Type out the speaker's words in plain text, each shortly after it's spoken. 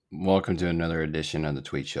Welcome to another edition of the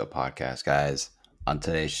Tweet Show podcast, guys. On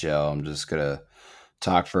today's show, I'm just going to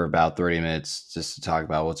talk for about 30 minutes just to talk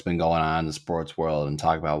about what's been going on in the sports world and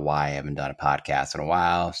talk about why I haven't done a podcast in a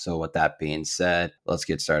while. So, with that being said, let's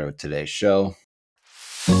get started with today's show.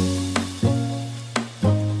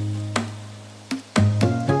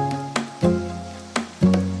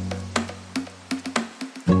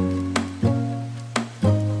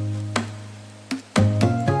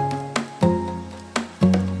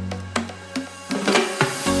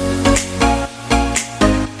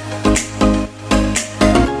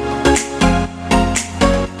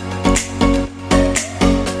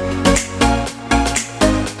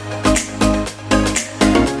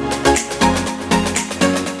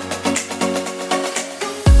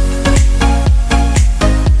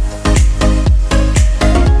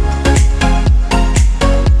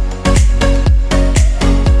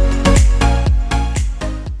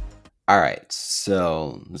 All right,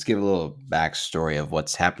 so let's give a little backstory of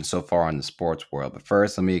what's happened so far in the sports world. But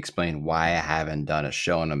first, let me explain why I haven't done a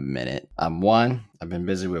show in a minute. One, I've been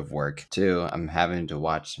busy with work. Two, I'm having to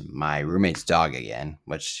watch my roommate's dog again,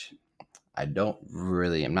 which I'm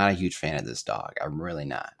not a huge fan of this dog. I'm really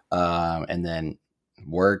not. And then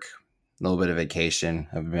work, a little bit of vacation.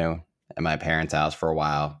 I've been at my parents' house for a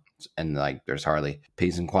while, and there's hardly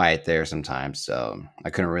peace and quiet there sometimes. So I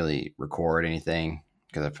couldn't really record anything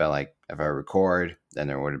because I felt like if I record, then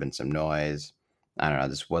there would have been some noise. I don't know.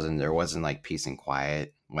 There wasn't like peace and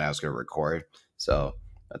quiet when I was going to record. So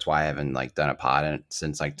that's why I haven't done a pod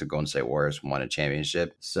since the Golden State Warriors won a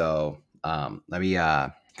championship. So let me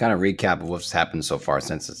kind of recap of what's happened so far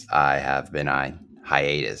since I have been on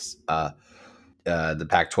hiatus. The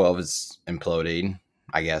Pac-12 is imploding,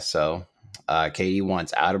 I guess so. KD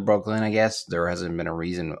wants out of Brooklyn, I guess. There hasn't been a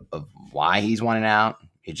reason of why he's wanting out.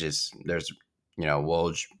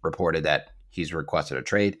 Woj reported that he's requested a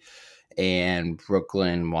trade, and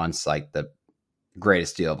Brooklyn wants the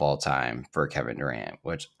greatest deal of all time for Kevin Durant,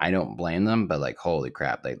 which I don't blame them, but holy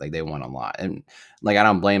crap, they want a lot. And I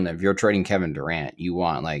don't blame them. If you're trading Kevin Durant, you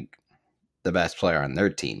want the best player on their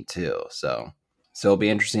team too. So it'll be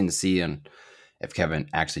interesting to see if Kevin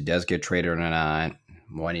actually does get traded or not,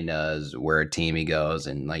 when he does, where team he goes,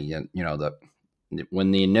 and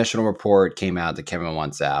when the initial report came out that Kevin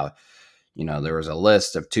wants out, there was a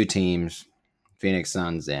list of two teams, Phoenix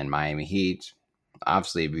Suns and Miami Heat.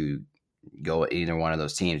 Obviously, if you go with either one of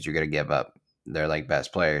those teams, you're going to give up their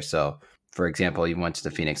best players. So, for example, you went to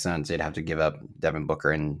the Phoenix Suns, they'd have to give up Devin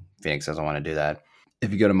Booker, and Phoenix doesn't want to do that.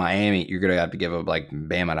 If you go to Miami, you're going to have to give up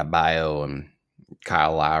Bam Adebayo and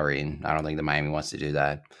Kyle Lowry, and I don't think the Miami wants to do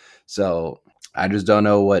that. So I just don't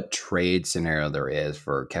know what trade scenario there is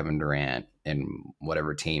for Kevin Durant and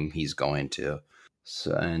whatever team he's going to.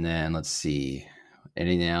 So, and then let's see,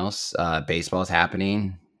 anything else? Baseball's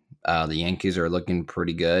happening. The Yankees are looking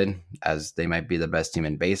pretty good, as they might be the best team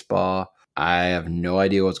in baseball. I have no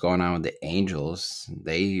idea what's going on with the Angels.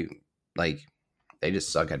 They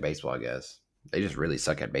just suck at baseball, I guess. They just really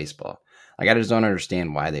suck at baseball. I just don't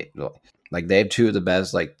understand why they have two of the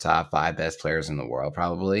best, top five best players in the world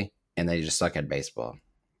probably, and they just suck at baseball.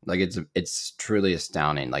 It's truly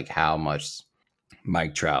astounding how much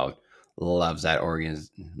Mike Trout loves that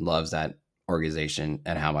organization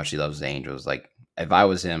and how much he loves the Angels. If I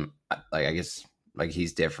was him, I guess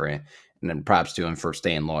he's different, and then props to him for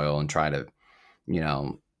staying loyal and trying to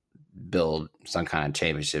build some kind of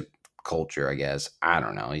championship culture, I guess. I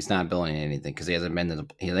don't know. He's not building anything because he hasn't been to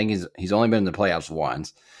I think he's only been in the playoffs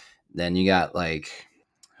once. Then you got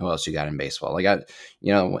who else you got in baseball? When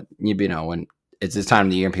it's this time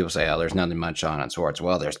of the year and people say, oh, there's nothing much on sports.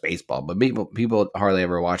 Well, there's baseball, but people hardly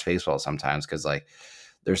ever watch baseball sometimes because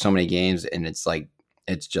there's so many games, and it's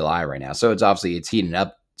July right now. So it's heating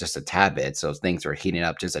up just a tad bit. So things are heating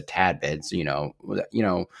up just a tad bit.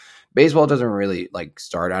 So, baseball doesn't really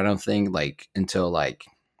start, I don't think, until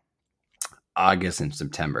August and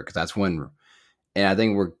September, because that's when, and I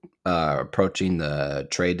think we're approaching the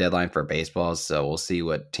trade deadline for baseball. So we'll see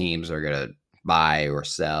what teams are going to buy or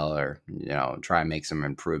sell, or try and make some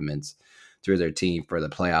improvements through their team for the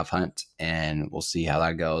playoff hunt, and we'll see how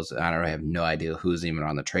that goes. I have no idea who's even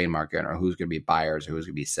on the trade market, or who's going to be buyers or who's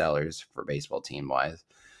going to be sellers for baseball team wise.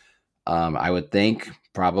 I would think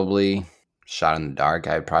probably, shot in the dark,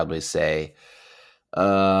 I'd probably say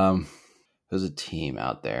there's a team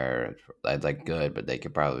out there that's good, but they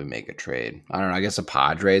could probably make a trade. I don't know. I guess the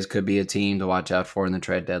Padres could be a team to watch out for in the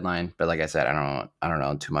trade deadline. But like I said, I don't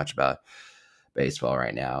know too much about baseball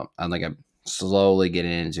right now. I'm slowly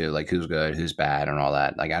getting into who's good, who's bad, and all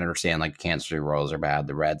that. I understand Kansas City Royals are bad,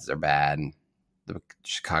 the Reds are bad, the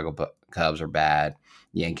Chicago Cubs are bad,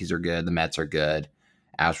 the Yankees are good, the Mets are good,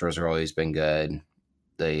 Astros have always been good.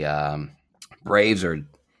 The Braves are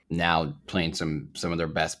now playing some of their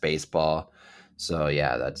best baseball. So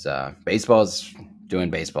yeah, that's baseball's doing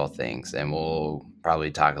baseball things, and we'll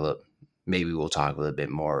probably talk a little. Maybe we'll talk a little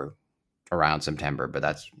bit more around September, but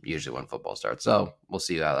that's usually when football starts. So we'll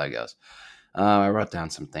see how that goes. I wrote down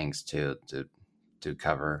some things to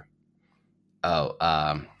cover.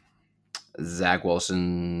 Oh, Zach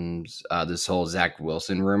Wilson's this whole Zach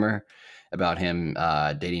Wilson rumor about him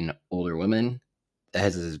dating older women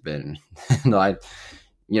has been no,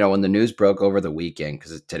 when the news broke over the weekend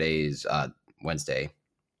because today's Wednesday.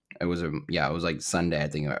 It was like Sunday I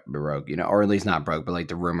think it broke, or at least not broke, but like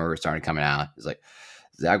the rumor started coming out. It's like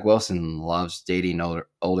Zach Wilson loves dating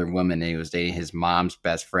older women, and he was dating his mom's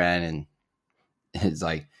best friend, and it's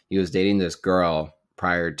like he was dating this girl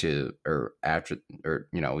prior to or after, or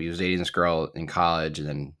he was dating this girl in college, and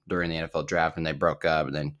then during the NFL draft, and they broke up,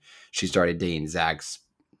 and then she started dating Zach's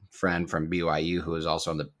friend from BYU who was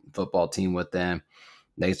also on the football team with them.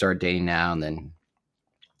 They started dating now, and then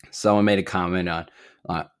someone made a comment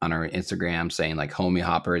on her Instagram saying like homie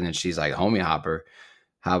hopper, and then she's like, homie hopper,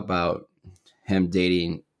 how about him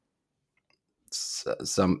dating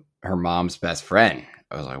some her mom's best friend?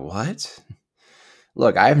 I was like, what?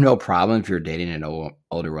 Look, I have no problem if you're dating an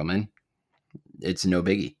older woman. It's no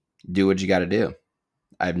biggie. Do what you got to do.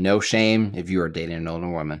 I have no shame if you are dating an older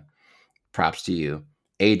woman. Props to you.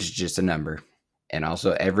 Age is just a number. And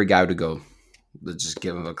also, every guy would go, let's just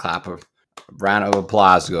give him a round of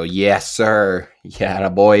applause. Go, yes, sir. Yeah,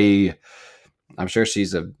 boy. I'm sure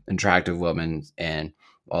she's an attractive woman and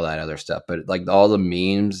all that other stuff. But like all the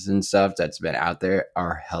memes and stuff that's been out there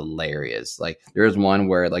are hilarious. Like there's one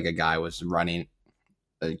where like a guy was running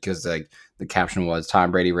because like the caption was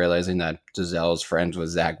Tom Brady realizing that Gisele's friends with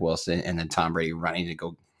Zach Wilson, and then Tom Brady running to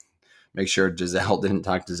go make sure Gisele didn't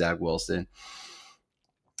talk to Zach Wilson.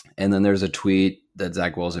 And then there's a tweet that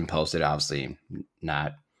Zach Wilson posted, obviously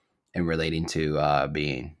not in relating to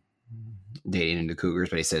being dating into Cougars,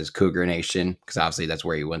 but he says Cougar Nation because obviously that's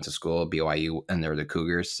where he went to school, BYU, and they're the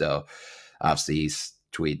Cougars. So obviously he's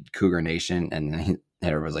tweet Cougar Nation, and then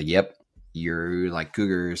everyone's like, "Yep, you're like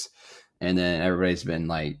Cougars." And then everybody's been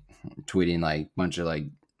like tweeting like a bunch of like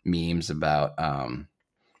memes about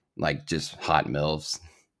like just hot milfs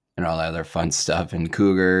and all that other fun stuff, and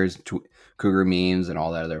cougar memes and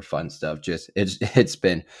all that other fun stuff. Just it's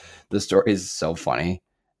been, the story is so funny.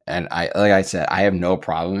 And like I said, I have no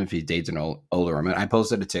problem if he dates an older woman. I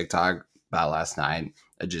posted a TikTok about last night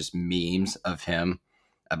of just memes of him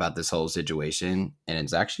about this whole situation, and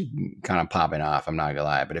it's actually kind of popping off. I'm not gonna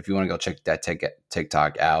lie, but if you want to go check that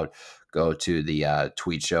TikTok out, go to the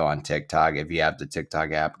Tweet Show on TikTok. If you have the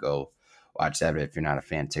TikTok app, go watch that. But if you're not a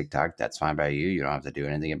fan of TikTok, that's fine by you. You don't have to do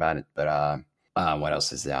anything about it. But what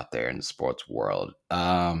else is out there in the sports world?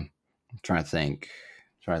 I'm trying to think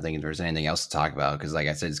if there's anything else to talk about because, like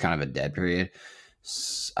I said, it's kind of a dead period.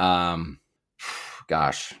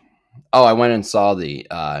 Gosh, I went and saw the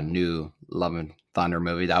new Love and Thunder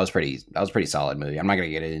movie. That was pretty solid movie. I'm not gonna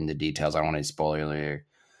get into details. I don't want to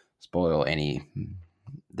spoil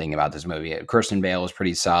anything about this movie. Christian Bale was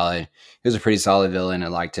pretty solid. He was a pretty solid villain. I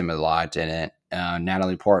liked him a lot in it.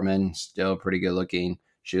 Natalie Portman, still pretty good looking.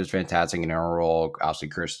 She was fantastic in her role. Obviously,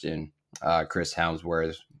 Chris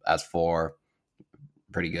Hemsworth as for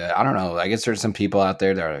pretty good. I don't know. I guess there's some people out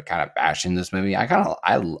there that are kind of bashing this movie. I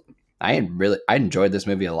enjoyed this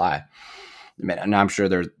movie a lot. And I'm sure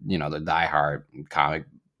there's the diehard comic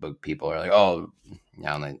book people are like, oh, they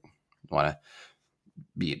want to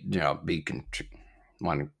be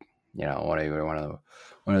want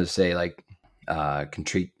to say like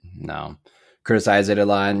criticize it a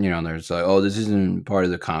lot. There's like, oh, this isn't part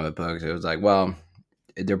of the comic books. It was like, well,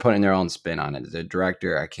 they're putting their own spin on it. The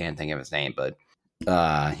director, I can't think of his name, but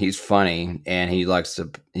he's funny and he's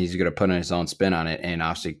gonna put in his own spin on it, and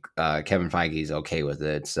obviously Kevin Feige's okay with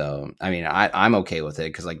it. So I mean, I'm okay with it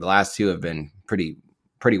because like the last two have been pretty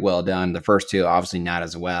well done. The first two obviously not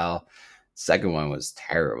as well. Second one was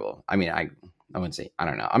terrible. I mean, I wouldn't say, I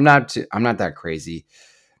don't know. I'm not that crazy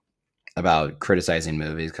about criticizing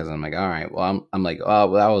movies because I'm like, all right, well, I'm like, oh,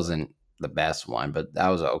 well, that wasn't the best one, but that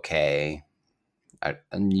was okay.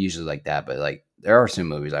 I'm usually like that, but like there are some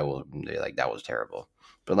movies I will be like, that was terrible.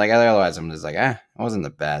 But like otherwise, I'm just like, it wasn't the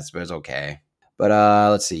best, but it's okay. But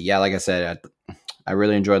let's see. Yeah, like I said, I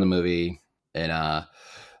really enjoyed the movie, and I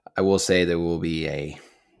will say there will be I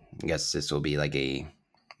guess this will be like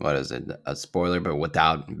what is it, a spoiler, but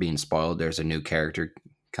without being spoiled, there's a new character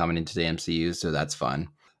coming into the MCU, so that's fun.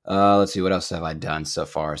 Let's see, what else have I done so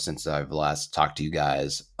far since I've last talked to you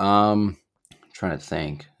guys? I'm trying to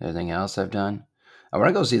think. Anything else I've done? I want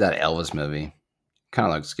to go see that Elvis movie kind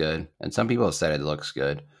of looks good, and some people have said it looks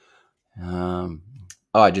good. Um,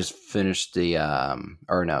 oh, I just finished the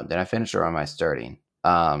or no, did I finish or am I starting?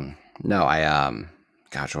 No,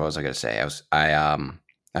 gosh, what was I gonna say?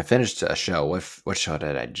 I finished a show. What show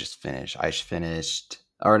did I just finish? I finished,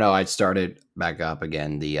 or no, I started back up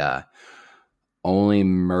again. The Only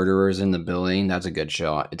Murderers in the Building. That's a good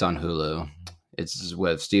show. It's on Hulu. It's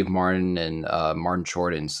with Steve Martin and Martin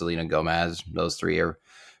Short and Selena Gomez. Those three are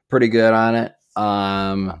pretty good on it.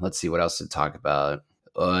 Let's see what else to talk about.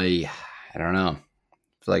 I don't know.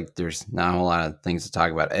 I feel like there's not a whole lot of things to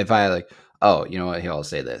talk about. If I like, oh, you know what? Here, I'll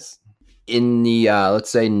say this. In the let's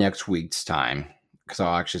say next week's time, because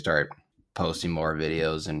I'll actually start posting more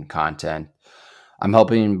videos and content. I'm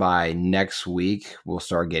hoping by next week we'll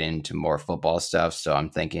start getting into more football stuff. So I'm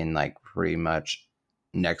thinking like pretty much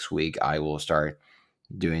next week I will start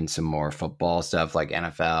doing some more football stuff like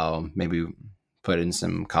NFL, maybe put in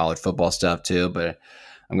some college football stuff too. But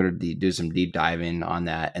I'm going to do some deep diving on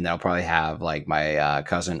that. And I'll probably have like my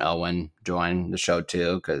cousin Owen join the show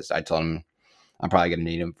too, because I told him I'm probably going to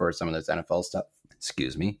need him for some of this NFL stuff.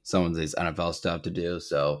 Excuse me, some of this NFL stuff to do.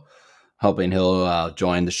 So hoping he'll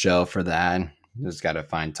join the show for that. Just got to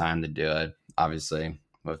find time to do it, obviously,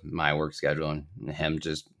 with my work schedule and him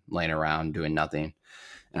just laying around doing nothing.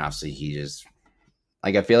 And obviously, he just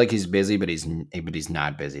like I feel like he's busy, but he's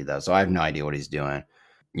not busy though. So I have no idea what he's doing.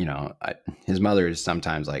 His mother is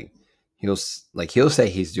sometimes like he'll say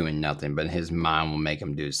he's doing nothing, but his mom will make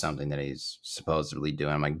him do something that he's supposedly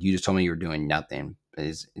doing. I'm like, you just told me you were doing nothing.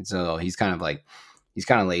 So he's kind of like he's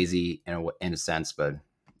kind of lazy in a sense, but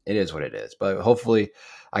it is what it is. But hopefully,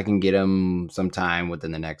 I can get him sometime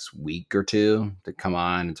within the next week or two to come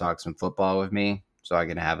on and talk some football with me, so I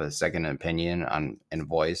can have a second opinion on and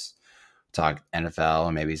voice, talk NFL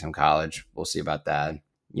and maybe some college. We'll see about that.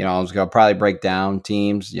 I'm just gonna probably break down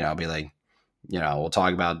teams. I'll be like, we'll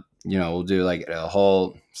talk about, we'll do like a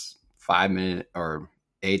whole 5 minute or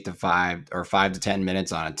 8 to 5 or 5 to 10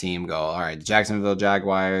 minutes on a team. Go, all right, the Jacksonville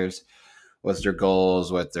Jaguars. What's their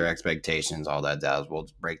goals? What's their expectations? All that does. We'll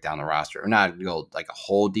break down the roster, or not go like a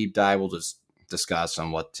whole deep dive. We'll just discuss on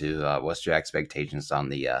what's your expectations on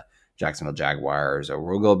the Jacksonville Jaguars, or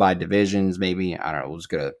we'll go by divisions. Maybe I don't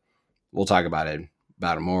know. We'll talk about it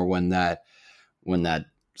more when that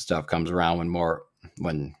stuff comes around.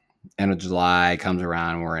 When end of July comes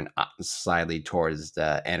around, we're in slightly towards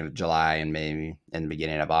the end of July and maybe in the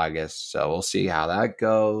beginning of August. So we'll see how that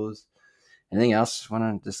goes. Anything else you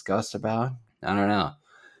want to discuss about? I don't know.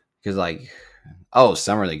 Because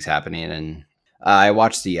Summer League's happening, and I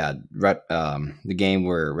watched the game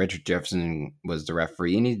where Richard Jefferson was the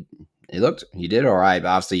referee, and he did all right, but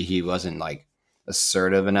obviously he wasn't like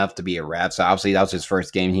assertive enough to be a ref. So obviously that was his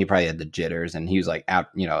first game. He probably had the jitters, and he was like out,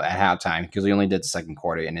 at halftime, because he only did the second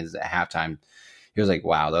quarter, and at halftime he was like,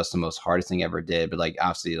 wow, that's the most hardest thing I ever did. But like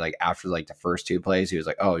obviously like after like the first two plays, he was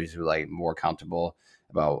like, oh, he's like more comfortable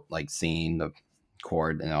about like seeing the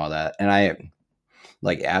court and all that. And I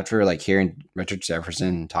like after like hearing Richard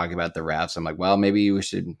Jefferson talk about the refs, I'm like, well, maybe we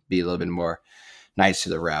should be a little bit more nice to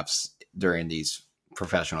the refs during these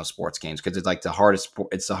professional sports games, because it's like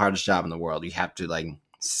it's the hardest job in the world. You have to like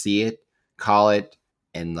see it, call it,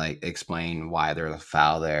 and like explain why there's a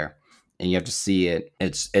foul there, and you have to see it.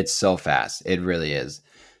 It's so fast. It really is.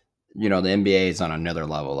 The NBA is on another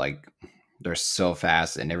level. Like they're so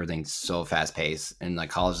fast and everything's so fast paced, and like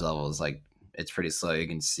college level is like it's pretty slow. You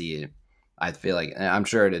can see it. I feel like, and I'm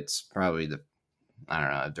sure it's probably I don't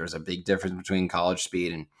know if there's a big difference between college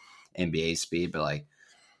speed and NBA speed, but like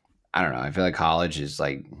I don't know. I feel like college is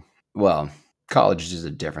like, well, college is a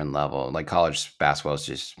different level. Like college basketball is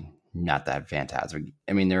just not that fantastic.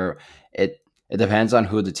 I mean, it depends on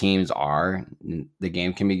who the teams are. The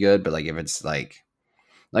game can be good, but like if it's like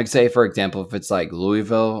say for example, if it's like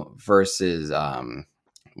Louisville versus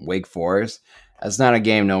Wake Forest, that's not a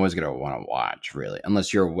game no one's gonna want to watch really,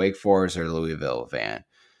 unless you're a Wake Forest or Louisville fan,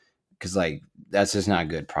 because like that's just not a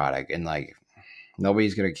good product, and like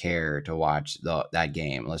nobody's gonna care to watch that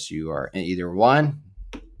game unless you are either one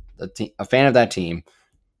a fan of that team,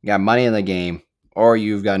 you got money in the game, or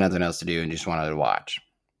you've got nothing else to do and just wanted to watch,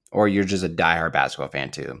 or you're just a diehard basketball fan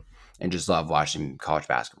too and just love watching college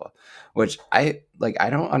basketball, which I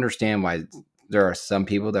don't understand why there are some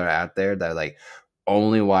people that are out there that like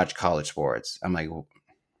only watch college sports. I'm like,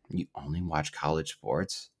 you only watch college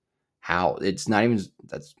sports? How? It's not even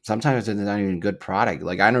sometimes it's not even a good product.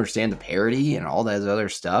 Like I understand the parody and all that other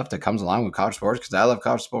stuff that comes along with college sports, because I love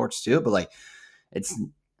college sports too, but like it's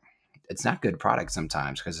not good product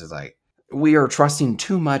sometimes, because it's like we are trusting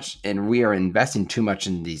too much and we are investing too much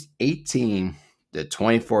in these 18 the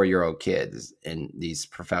 24-year-old kids in these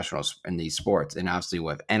professionals in these sports, and obviously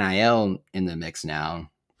with NIL in the mix now,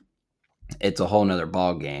 it's a whole nother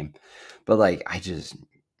ball game. But like, I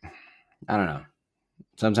don't know.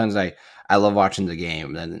 Sometimes I love watching the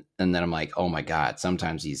game, and then I'm like, oh my god.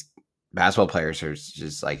 Sometimes these basketball players are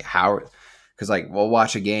just like how, because like we'll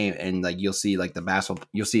watch a game and like you'll see like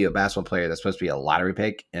you'll see a basketball player that's supposed to be a lottery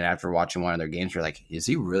pick, and after watching one of their games, you're like, is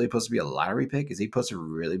he really supposed to be a lottery pick? Is he supposed to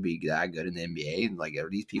really be that good in the NBA? Like, are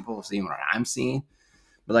these people seeing what I'm seeing?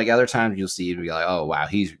 But like other times you'll see and be like, oh wow,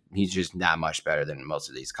 he's just not much better than most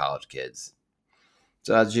of these college kids.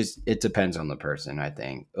 So it depends on the person, I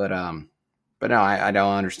think. But no, I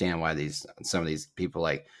don't understand why some of these people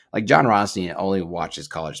like John Rothstein only watches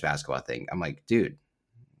college basketball. I think I'm like, dude,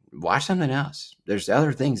 watch something else. There's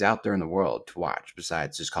other things out there in the world to watch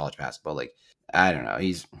besides just college basketball. Like, I don't know.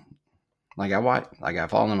 He's like, I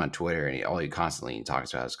follow him on Twitter, and all he constantly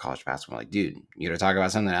talks about is college basketball. I'm like, dude, you got to talk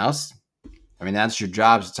about something else. I mean, that's your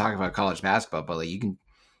job, to talk about college basketball, but like you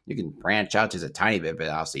can branch out just a tiny bit. But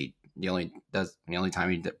obviously, the only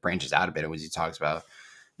time he branches out a bit is he talks about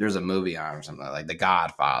there's a movie on or something like The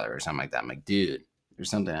Godfather or something like that. I'm like, dude, there's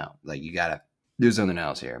something else. Like, you gotta do something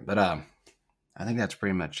else here. But I think that's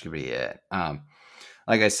pretty much gonna be it.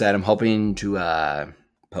 Like I said, I'm hoping to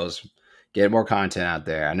get more content out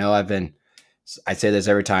there. I know I say this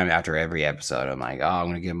every time after every episode. I'm like, oh, I'm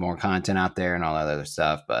gonna get more content out there and all that other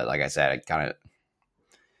stuff. But like I said, I kind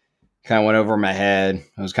of went over my head.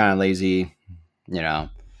 I was kind of lazy, you know,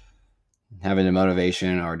 having the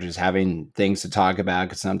motivation or just having things to talk about,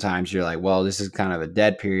 because sometimes you're like, well, this is kind of a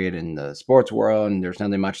dead period in the sports world and there's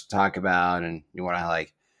nothing much to talk about, and you want to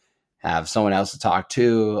like have someone else to talk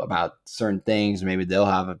to about certain things. Maybe they'll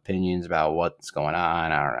have opinions about what's going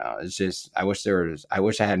on. I don't know. It's just I wish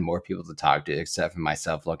I had more people to talk to except for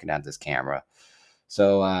myself looking at this camera.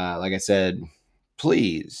 So like I said,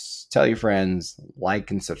 please tell your friends, like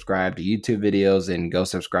and subscribe to YouTube videos, and go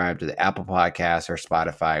subscribe to the Apple Podcast or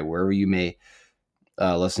Spotify, wherever you may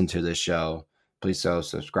listen to this show. Please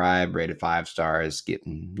subscribe, rate it 5 stars,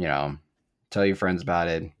 tell your friends about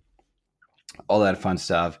it, all that fun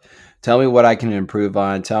stuff. Tell me what I can improve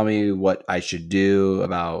on. Tell me what I should do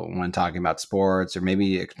about when talking about sports, or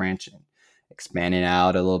maybe expanding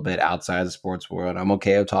out a little bit outside the sports world. I'm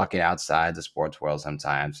okay with talking outside the sports world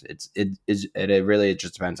sometimes. It really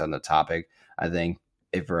just depends on the topic. I think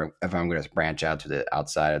if I'm going to branch out to the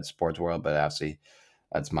outside of the sports world, but obviously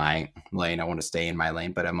that's my lane. I want to stay in my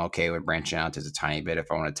lane, but I'm okay with branching out just a tiny bit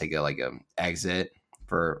if I want to take a exit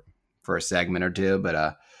for a segment or two.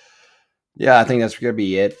 But yeah, I think that's going to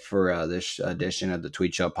be it for this edition of the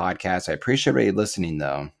Tweed Show podcast. I appreciate everybody listening,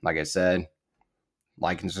 though. Like I said,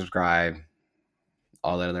 like and subscribe,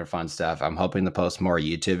 all that other fun stuff. I'm hoping to post more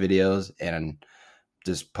YouTube videos and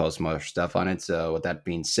just post more stuff on it. So with that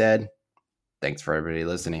being said, thanks for everybody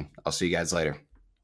listening. I'll see you guys later.